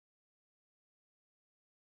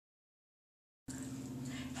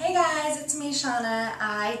Hey guys, it's me, Shauna.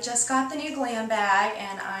 I just got the new glam bag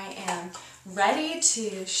and I am ready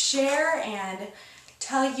to share and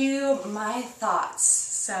tell you my thoughts.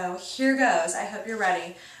 So here goes. I hope you're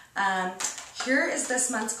ready. Here is this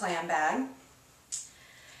month's glam bag.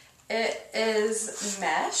 It is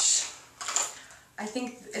mesh. I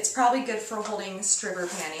think it's probably good for holding stripper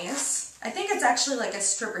panties. I think it's actually like a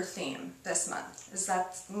stripper theme this month.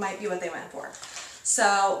 That might be what they went for.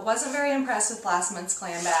 So wasn't very impressed with last month's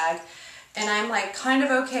glam bag, and I'm like kind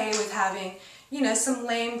of okay with having, you know, some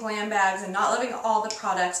lame glam bags and not loving all the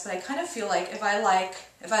products, but I kind of feel like if I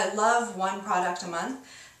love one product a month,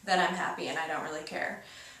 then I'm happy and I don't really care.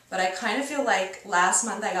 But I kind of feel like last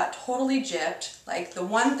month I got totally gypped. Like the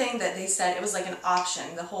one thing that they said, it was like an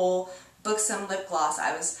option, the whole Buxom lip gloss.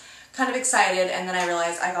 I was kind of excited, and then I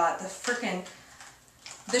realized I got the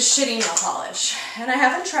shitty nail polish. And I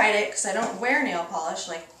haven't tried it because I don't wear nail polish,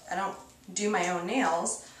 like I don't do my own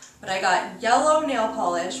nails, but I got yellow nail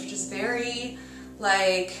polish, which is very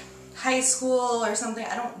like high school or something.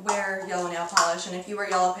 I don't wear yellow nail polish, and if you wear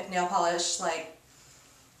yellow nail polish, like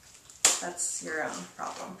that's your own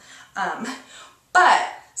problem.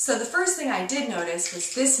 So the first thing I did notice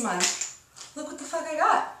was this month, look what the fuck I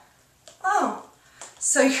got. Oh,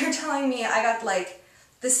 so you're telling me I got like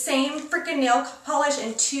the same freaking nail polish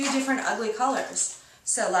in two different ugly colors.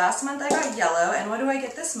 So last month I got yellow, and what do I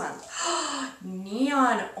get this month?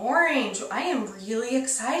 Neon orange. I am really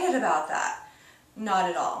excited about that. Not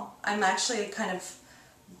at all. I'm actually kind of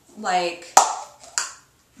like,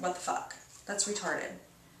 what the fuck? That's retarded.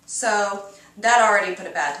 So that already put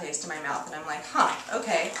a bad taste in my mouth, and I'm like, huh,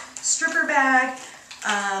 okay. Stripper bag,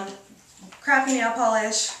 crappy nail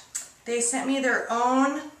polish. They sent me their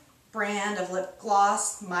own brand of lip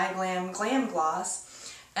gloss, myGlam Glam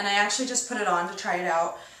Gloss, and I actually just put it on to try it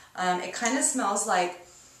out. It kind of smells like,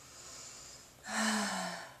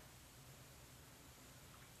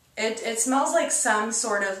 it smells like some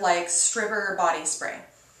sort of like stripper body spray.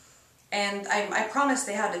 And I promised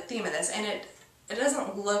they had a theme of this, and it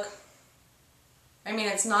doesn't look, I mean,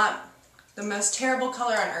 it's not the most terrible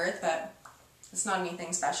color on earth, but it's not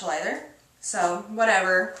anything special either. So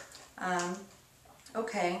whatever.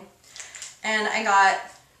 Okay. And I got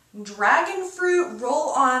dragon fruit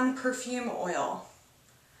roll-on perfume oil.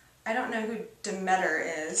 I don't know who Demeter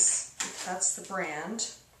is. That's the brand,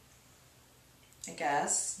 I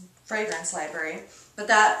guess. Fragrance library. But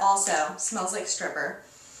that also smells like stripper.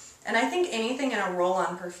 And I think anything in a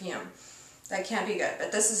roll-on perfume, that can't be good.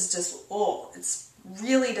 But this is just, oh, it's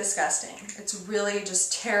really disgusting. It's really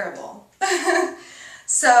just terrible.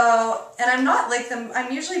 So, and I'm not like them,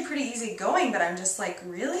 I'm usually pretty easygoing, but I'm just like,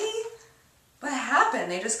 really? What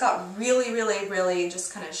happened? They just got really, really, really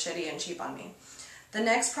just kind of shitty and cheap on me. The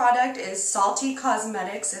next product is Salty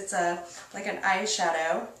Cosmetics. It's like an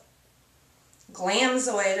eyeshadow,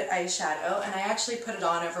 Glama-ZOID eyeshadow, and I actually put it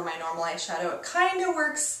on over my normal eyeshadow. It kind of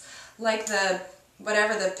works like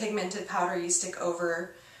whatever the pigmented powder you stick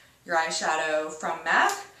over your eyeshadow from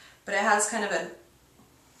MAC, but it has kind of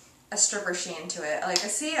a stripper sheen to it. Like,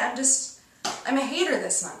 I'm a hater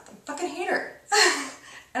this month. I'm a fucking hater.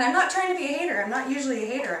 And I'm not trying to be a hater. I'm not usually a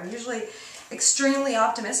hater. I'm usually extremely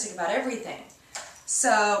optimistic about everything.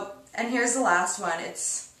 So, and here's the last one.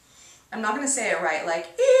 I'm not going to say it right,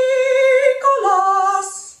 like,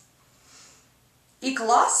 eclos,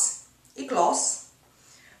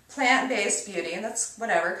 plant-based beauty, that's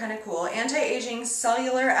whatever, kind of cool. Anti-aging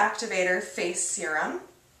cellular activator face serum,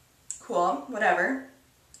 cool, whatever.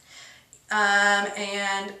 And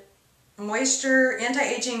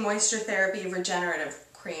anti-aging moisture therapy regenerative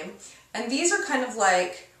cream. And these are kind of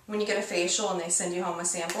like when you get a facial and they send you home with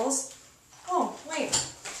samples. Oh, wait.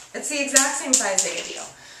 It's the exact same size they give you.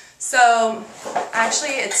 So,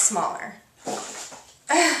 actually, it's smaller.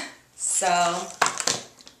 So,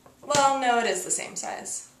 well, no, it is the same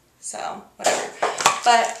size. So, whatever.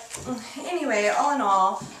 But, anyway, all in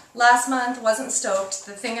all, last month wasn't stoked.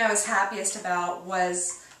 The thing I was happiest about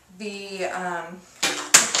was the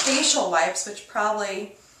facial wipes, which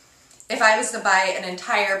probably, if I was to buy an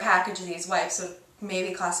entire package of these wipes, would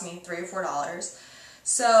maybe cost me $3 or $4.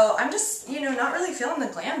 So I'm just, you know, not really feeling the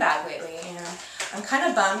glam bag lately. You know, I'm kind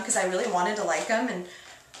of bummed because I really wanted to like them and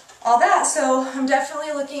all that. So I'm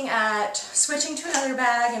definitely looking at switching to another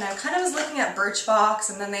bag, and I kind of was looking at Birchbox,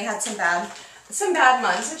 and then they had some bad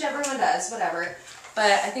months, which everyone does, whatever.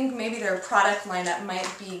 But I think maybe their product lineup might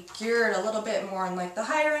be geared a little bit more on like the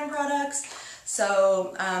higher end products.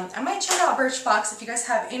 So I might check out Birchbox. If you guys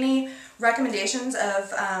have any recommendations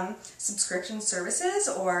of subscription services,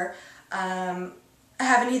 or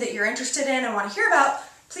have any that you're interested in and want to hear about,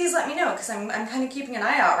 please let me know, because I'm kind of keeping an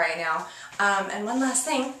eye out right now. And one last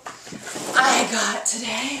thing I got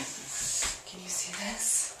today. Can you see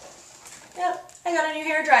this? Yep, I got a new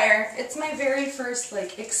hair dryer. It's my very first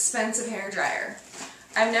like expensive hair dryer.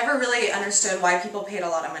 I've never really understood why people paid a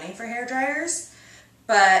lot of money for hair dryers,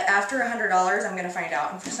 but after $100 I'm gonna find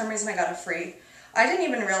out, and for some reason I got a free. I didn't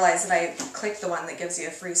even realize that I clicked the one that gives you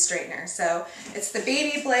a free straightener. So it's the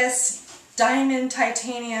Baby Bliss Diamond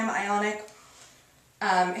Titanium Ionic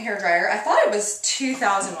hair dryer. I thought it was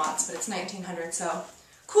 2,000 watts, but it's 1,900, so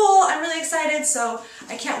cool. I'm really excited, so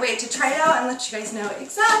I can't wait to try it out and let you guys know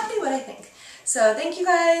exactly what I think. So thank you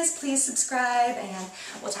guys, please subscribe, and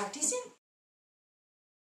we'll talk to you soon.